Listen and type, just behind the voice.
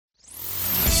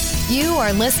You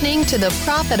are listening to the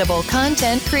Profitable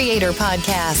Content Creator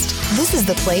Podcast. This is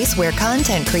the place where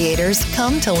content creators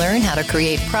come to learn how to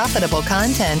create profitable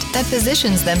content that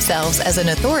positions themselves as an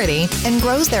authority and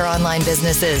grows their online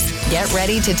businesses. Get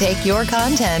ready to take your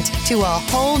content to a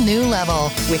whole new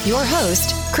level with your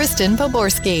host, Kristen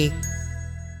Poborsky.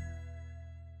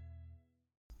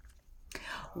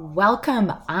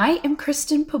 Welcome. I am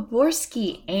Kristen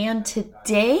Poborsky, and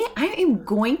today I am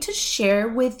going to share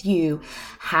with you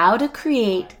how to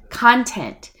create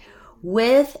content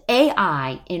with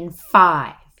AI in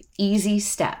 5 easy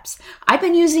steps. I've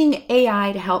been using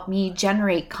AI to help me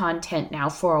generate content now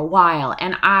for a while,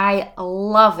 and I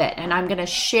love it. And I'm going to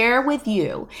share with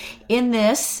you in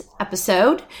this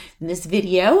episode, in this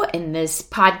video, in this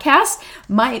podcast,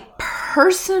 my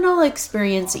personal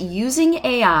experience using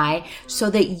AI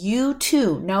so that you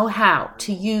too know how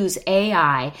to use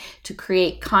AI to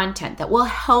create content that will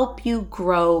help you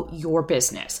grow your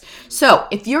business. So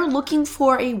if you're looking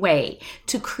for a way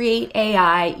to create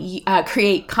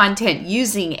create content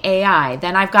using AI,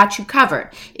 then I've got you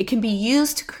covered. It can be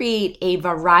used to create a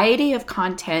variety of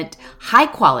content, high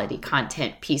quality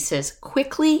content pieces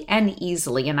quickly and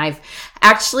easily. And I've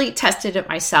actually tested it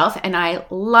myself and I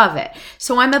love it.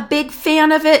 So I'm a big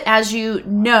fan of it, as you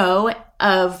know,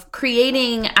 of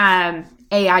creating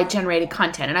AI generated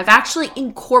content. And I've actually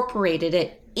incorporated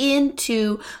it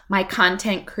into my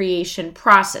content creation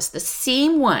process, the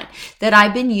same one that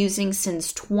I've been using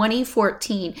since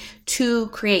 2014 to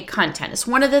create content. It's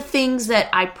one of the things that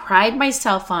I pride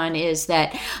myself on, is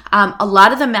that a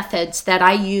lot of the methods that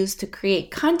I use to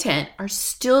create content are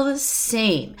still the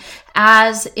same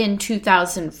as in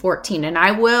 2014. And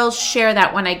I will share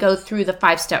that when I go through the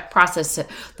 5-step process,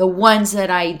 the ones that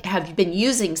I have been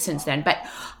using since then. But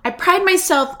I pride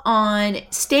myself on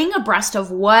staying abreast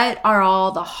of what are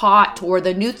all the hot or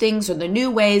the new things or the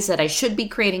new ways that I should be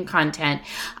creating content.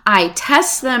 I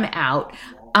test them out,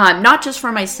 not just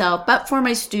for myself, but for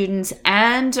my students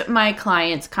and my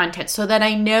clients' content, so that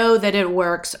I know that it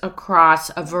works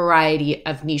across a variety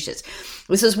of niches.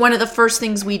 This is one of the first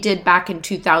things we did back in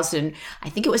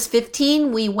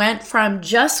 2015. We went from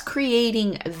just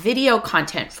creating video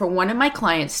content for one of my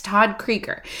clients, Todd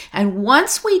Krieger. And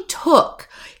once we took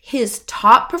his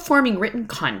top performing written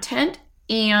content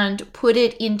and put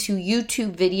it into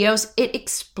YouTube videos, it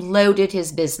exploded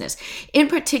his business. In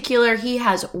particular, he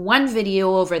has one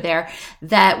video over there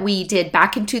that we did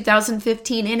back in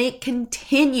 2015, and it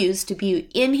continues to be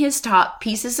in his top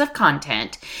pieces of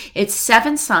content. It's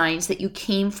 7 signs that you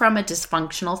came from a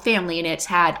dysfunctional family, and it's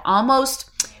had almost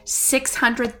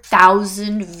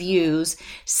 600,000 views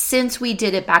since we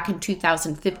did it back in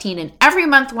 2015. And every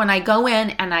month when I go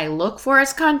in and I look for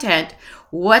his content,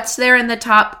 what's there in the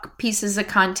top pieces of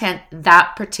content?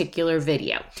 That particular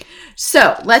video.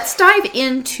 So let's dive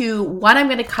into what I'm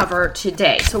going to cover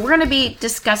today. So we're going to be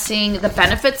discussing the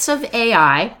benefits of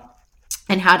AI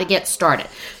and how to get started.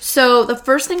 So the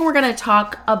first thing we're going to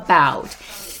talk about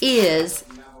is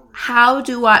how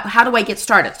do I get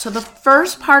started? So the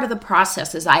first part of the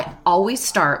process is I always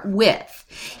start with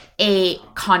a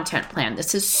content plan.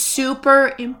 This is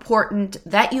super important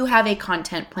that you have a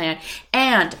content plan,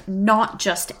 and not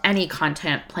just any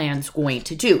content plan is going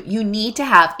to do. You need to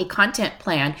have a content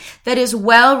plan that is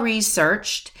well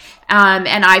researched. And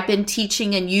I've been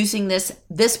teaching and using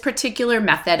this particular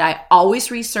method. I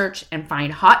always research and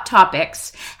find hot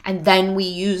topics, and then we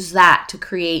use that to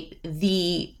create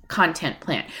the content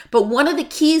plan. But one of the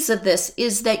keys of this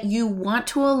is that you want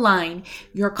to align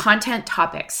your content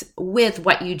topics with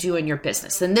what you do in your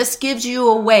business. And this gives you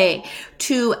a way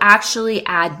to actually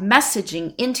add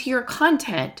messaging into your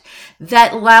content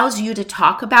that allows you to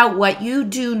talk about what you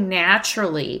do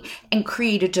naturally and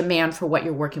create a demand for what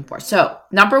you're working for. So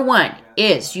number 1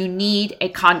 is you need a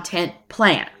content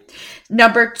plan.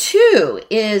 Number 2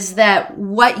 is that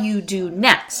what you do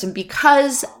next. And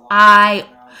because I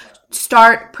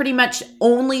start pretty much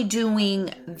only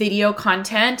doing video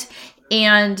content,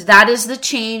 and that is the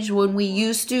change. When we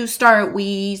used to start,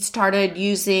 we started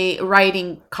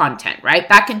writing content, right?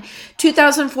 Back in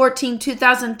 2014,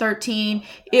 2013,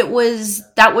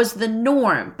 that was the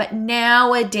norm. But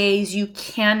nowadays, you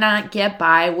cannot get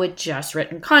by with just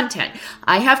written content.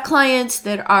 I have clients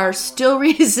that are still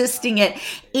resisting it,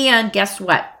 and guess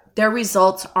what? Their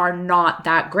results are not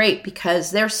that great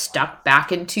because they're stuck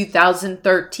back in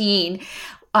 2013,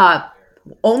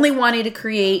 only wanting to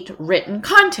create written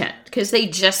content because they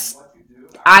just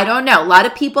I don't know. A lot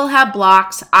of people have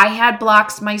blocks. I had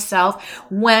blocks myself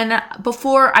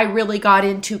before I really got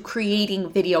into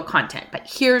creating video content. But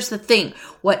here's the thing.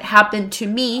 What happened to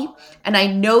me, and I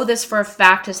know this for a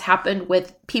fact has happened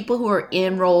with people who are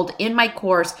enrolled in my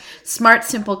course, Smart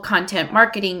Simple Content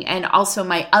Marketing, and also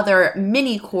my other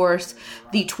mini course,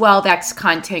 the 12X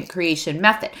Content Creation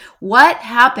Method. What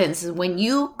happens is when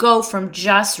you go from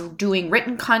just doing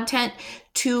written content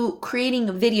to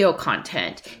creating video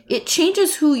content, it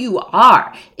changes who you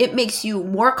are. It makes you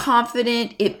more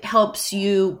confident. It helps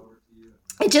you.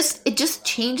 It just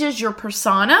changes your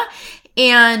persona.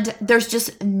 And there's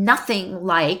just nothing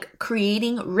like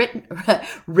creating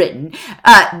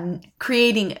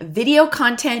creating video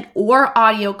content or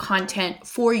audio content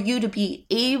for you to be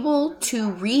able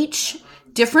to reach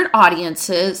different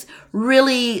audiences,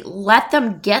 really let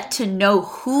them get to know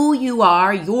who you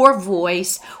are, your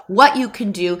voice, what you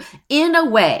can do in a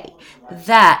way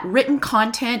that written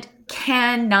content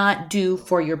cannot do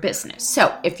for your business.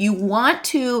 So if you want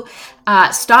to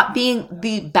stop being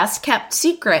the best kept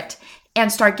secret and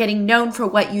start getting known for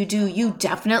what you do, you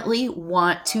definitely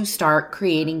want to start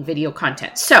creating video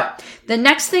content. So the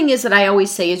next thing is that I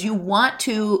always say is you want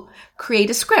to create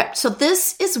a script. So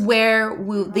this is where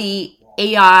the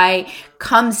AI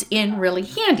comes in really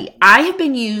handy. I have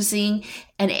been using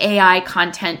an AI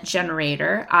content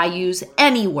generator. I use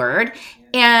AnyWord,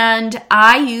 and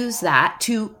I use that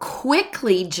to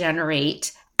quickly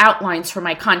generate outlines for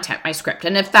my content, my script.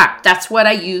 And in fact, that's what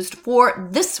I used for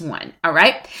this one. All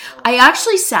right. I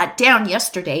actually sat down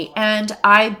yesterday and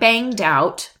I banged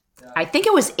out, I think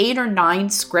it was 8 or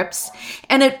 9 scripts,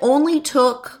 and it only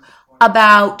took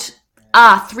about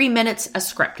 3 minutes a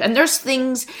script. And there's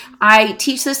things, I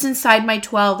teach this inside my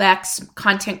 12X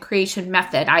content creation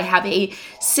method. I have a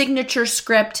signature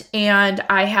script, and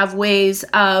I have ways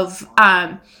of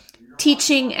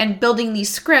teaching and building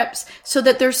these scripts so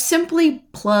that they're simply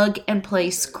plug and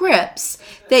play scripts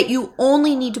that you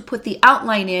only need to put the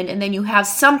outline in, and then you have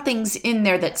some things in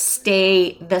there that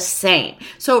stay the same.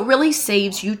 So it really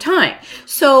saves you time.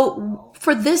 So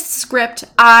for this script,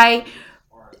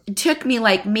 it took me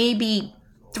like maybe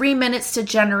 3 minutes to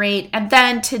generate. And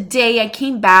then today I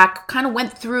came back, kind of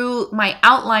went through my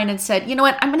outline and said, you know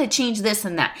what, I'm going to change this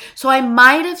and that. So I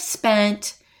might have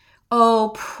spent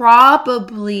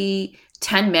probably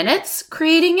 10 minutes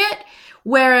creating it.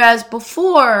 Whereas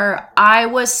before I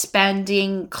was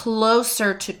spending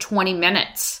closer to 20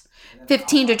 minutes,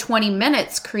 15 to 20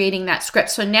 minutes creating that script.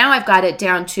 So now I've got it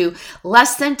down to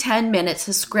less than 10 minutes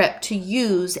a script to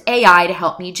use AI to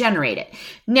help me generate it.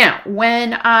 Now,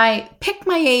 when I picked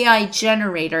my AI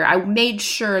generator, I made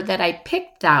sure that I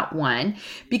picked that one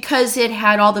because it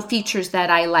had all the features that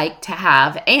I like to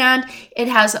have, and it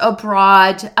has a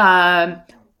broad,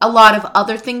 a lot of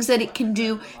other things that it can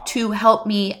do to help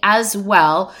me as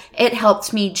well. It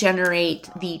helps me generate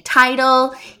the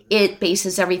title. It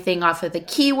bases everything off of the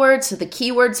keywords. So the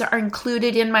keywords are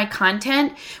included in my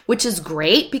content, which is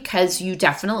great because you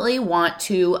definitely want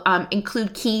to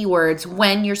include keywords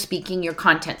when you're speaking your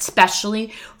content,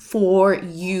 especially for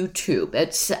YouTube.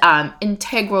 It's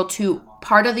integral to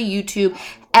part of the YouTube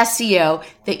SEO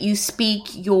that you speak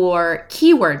your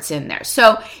keywords in there.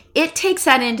 So it takes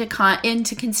that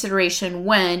into consideration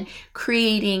when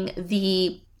creating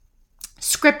the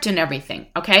script and everything.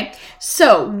 Okay.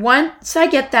 So once I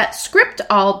get that script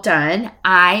all done,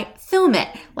 I film it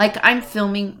like I'm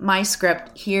filming my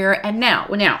script here and now.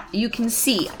 Well, now you can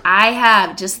see I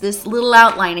have just this little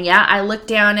outline. Yeah. I look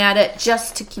down at it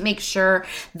just to make sure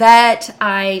that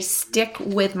I stick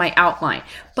with my outline.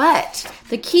 But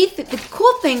the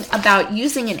cool thing about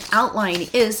using an outline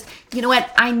is, you know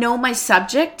what? I know my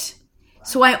subject.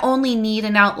 So I only need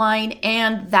an outline,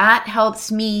 and that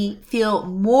helps me feel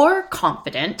more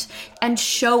confident and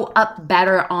show up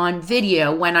better on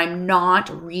video when I'm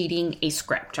not reading a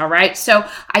script, all right? So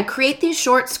I create these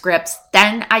short scripts,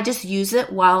 then I just use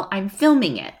it while I'm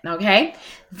filming it, okay?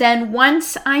 Then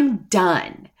once I'm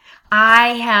done, I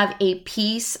have a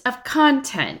piece of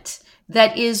content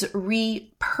that is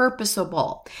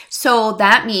repurposable. So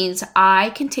that means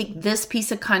I can take this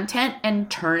piece of content and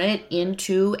turn it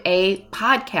into a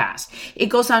podcast. It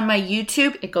goes on my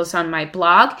YouTube, it goes on my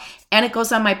blog, and it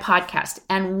goes on my podcast.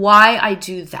 And why I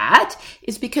do that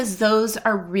is because those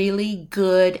are really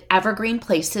good evergreen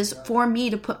places for me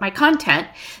to put my content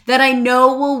that I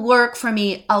know will work for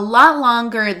me a lot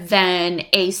longer than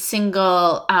a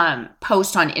single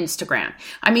post on Instagram.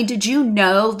 I mean, did you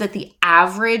know that the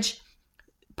average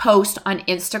post on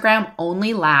Instagram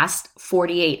only lasts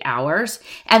 48 hours?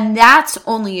 And that's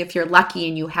only if you're lucky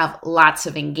and you have lots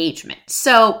of engagement.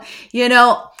 So, you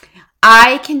know,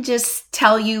 I can just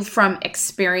tell you from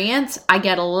experience, I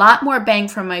get a lot more bang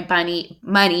for my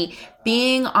money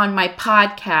being on my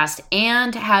podcast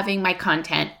and having my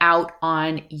content out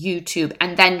on YouTube,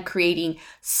 and then creating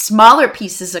smaller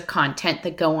pieces of content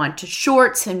that go on to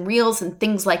shorts and reels and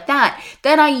things like that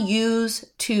I use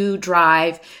to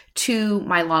drive to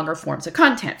my longer forms of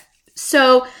content.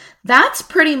 So that's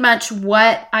pretty much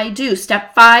what I do.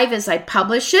 Step 5 is I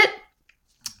publish it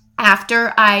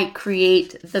after I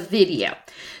create the video.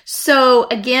 So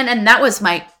again, and that was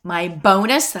my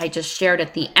bonus I just shared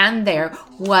at the end there,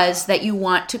 was that you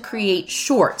want to create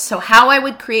shorts. So how I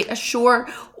would create a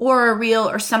short or a reel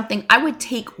or something, I would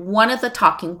take one of the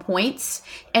talking points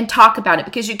and talk about it,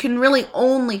 because you can really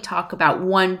only talk about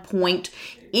one point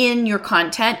in your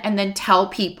content and then tell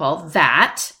people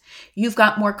that you've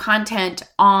got more content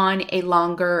on a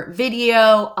longer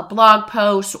video, a blog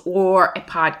post, or a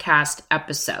podcast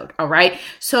episode. All right.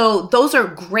 So those are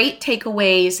great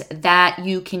takeaways that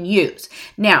you can use.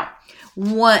 Now,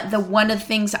 one of the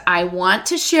things I want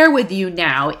to share with you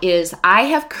now is I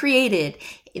have created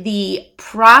the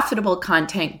Profitable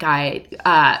Content Guide,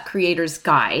 Creator's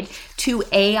Guide to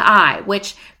AI,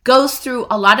 which goes through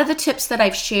a lot of the tips that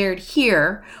I've shared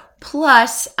here,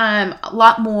 plus a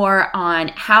lot more on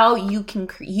how you can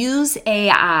use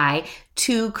AI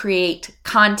to create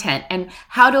content and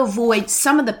how to avoid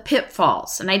some of the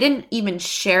pitfalls. And I didn't even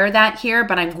share that here,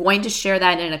 but I'm going to share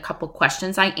that in a couple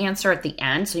questions I answer at the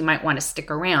end, so you might want to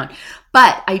stick around.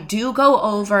 But I do go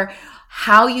over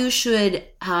how you should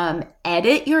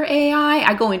edit your AI.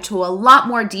 I go into a lot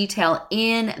more detail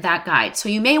in that guide. So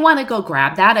you may want to go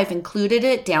grab that. I've included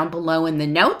it down below in the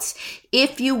notes.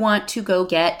 If you want to go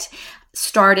get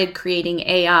started creating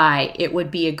AI, it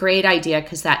would be a great idea,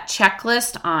 because that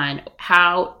checklist on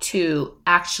how to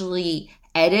actually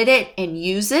edit it and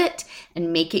use it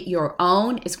and make it your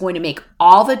own is going to make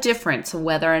all the difference in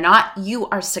whether or not you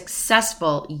are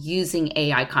successful using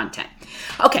AI content.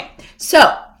 Okay,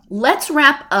 so let's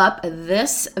wrap up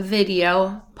this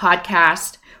video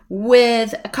podcast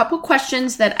with a couple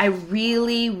questions that I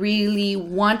really, really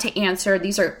want to answer.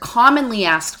 These are commonly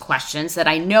asked questions that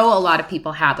I know a lot of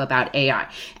people have about AI.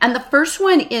 And the first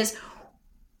one is,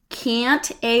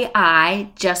 can't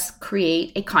AI just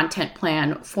create a content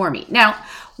plan for me? Now,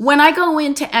 when I go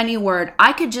into any word,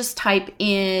 I could just type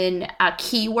in a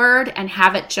keyword and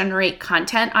have it generate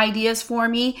content ideas for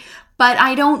me. But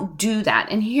I don't do that.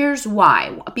 And here's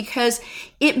why. Because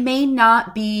it may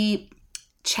not be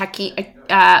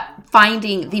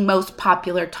finding the most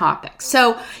popular topics.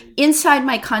 So inside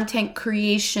my content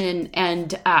creation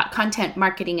and content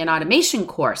marketing and automation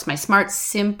course, my Smart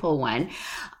Simple one,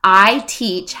 I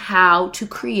teach how to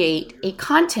create a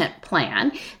content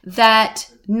plan that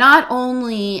not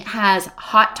only has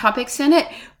hot topics in it,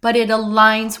 but it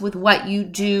aligns with what you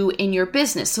do in your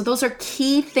business. So those are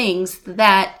key things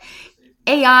that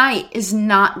AI is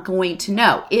not going to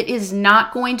know. It is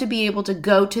not going to be able to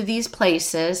go to these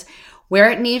places where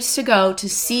it needs to go to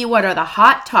see what are the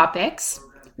hot topics,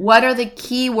 what are the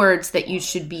keywords that you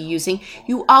should be using.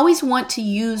 You always want to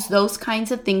use those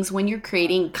kinds of things when you're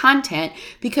creating content,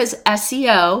 because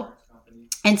SEO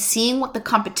and seeing what the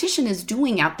competition is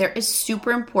doing out there is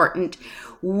super important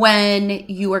when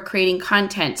you are creating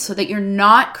content, so that you're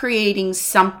not creating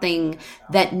something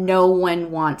that no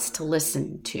one wants to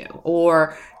listen to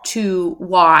or to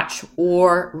watch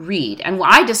or read. And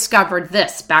I discovered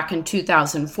this back in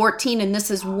 2014, and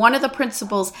this is one of the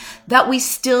principles that we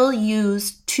still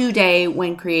use today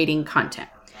when creating content.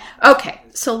 Okay,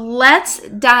 so let's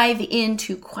dive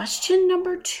into question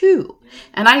number 2.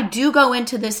 And I do go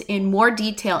into this in more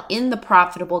detail in the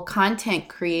Profitable Content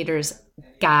Creators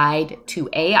Guide to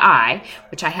AI,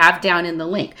 which I have down in the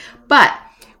link. But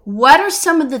what are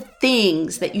some of the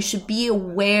things that you should be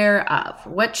aware of?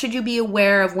 What should you be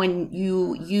aware of when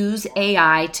you use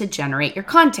AI to generate your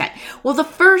content? Well, the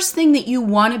first thing that you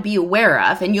want to be aware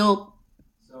of, and you'll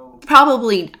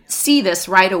probably see this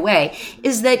right away,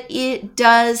 is that it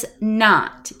does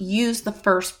not use the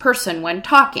first person when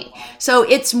talking. So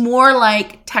it's more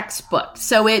like textbook.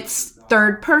 So it's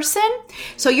third person.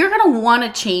 So you're going to want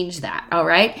to change that. All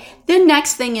right. The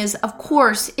next thing is, of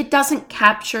course, it doesn't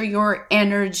capture your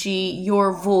energy,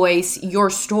 your voice, your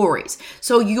stories.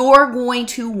 So you're going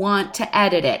to want to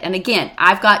edit it. And again,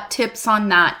 I've got tips on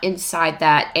that inside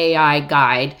that AI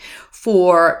guide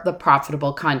for the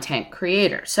Profitable Content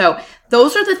Creator. So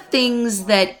those are the things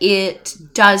that it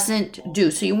doesn't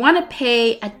do. So you want to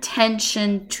pay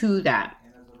attention to that.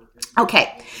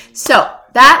 Okay, so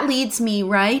that leads me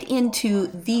right into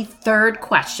the third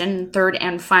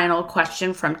and final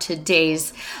question from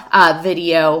today's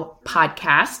video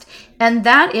podcast. And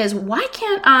that is, why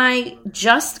can't I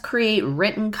just create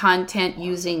written content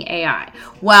using AI?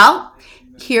 Well,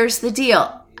 here's the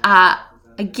deal.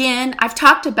 Again, I've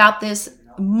talked about this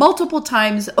multiple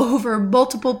times over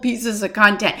multiple pieces of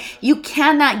content. You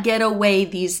cannot get away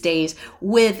these days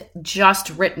with just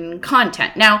written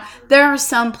content. Now, there are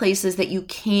some places that you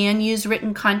can use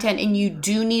written content, and you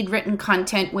do need written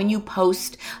content when you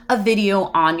post a video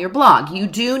on your blog. You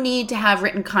do need to have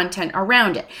written content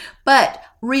around it. But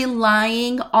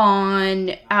relying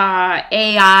on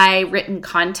AI written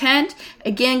content,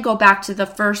 again, go back to the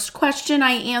first question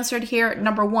I answered here.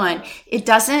 Number one, it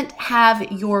doesn't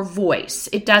have your voice.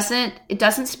 It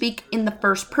doesn't speak in the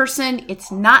first person.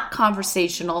 It's not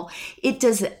conversational. It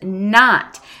does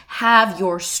not have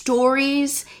your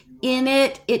stories in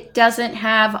it. It doesn't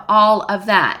have all of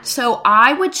that. So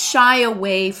I would shy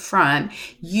away from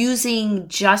using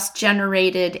just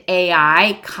generated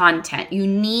AI content. You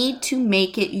need to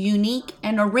make it unique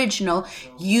and original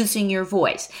using your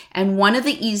voice. And one of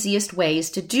the easiest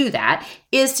ways to do that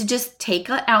is to just take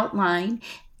an outline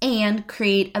and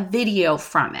create a video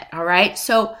from it. All right.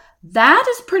 So that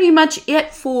is pretty much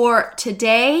it for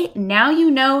today. Now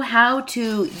you know how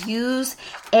to use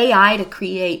AI to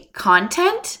create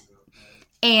content,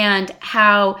 and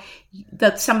how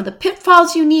some of the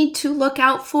pitfalls you need to look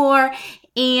out for,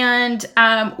 and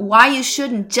why you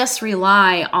shouldn't just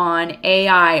rely on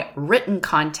AI written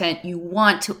content. You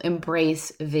want to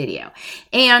embrace video.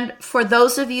 And for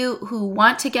those of you who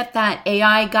want to get that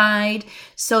AI guide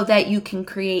so that you can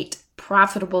create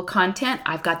profitable content,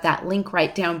 I've got that link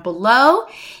right down below.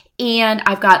 And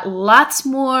I've got lots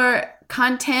more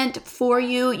content for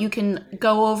you. You can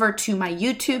go over to my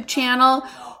YouTube channel,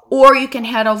 or you can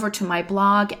head over to my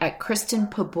blog at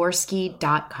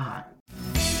KristenPoborski.com.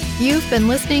 You've been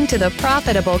listening to the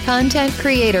Profitable Content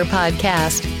Creator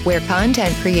Podcast, where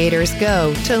content creators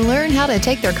go to learn how to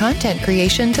take their content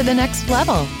creation to the next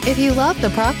level. If you love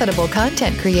the Profitable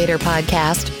Content Creator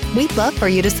Podcast, we'd love for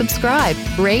you to subscribe,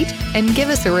 rate, and give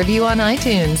us a review on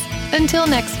iTunes. Until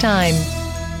next time.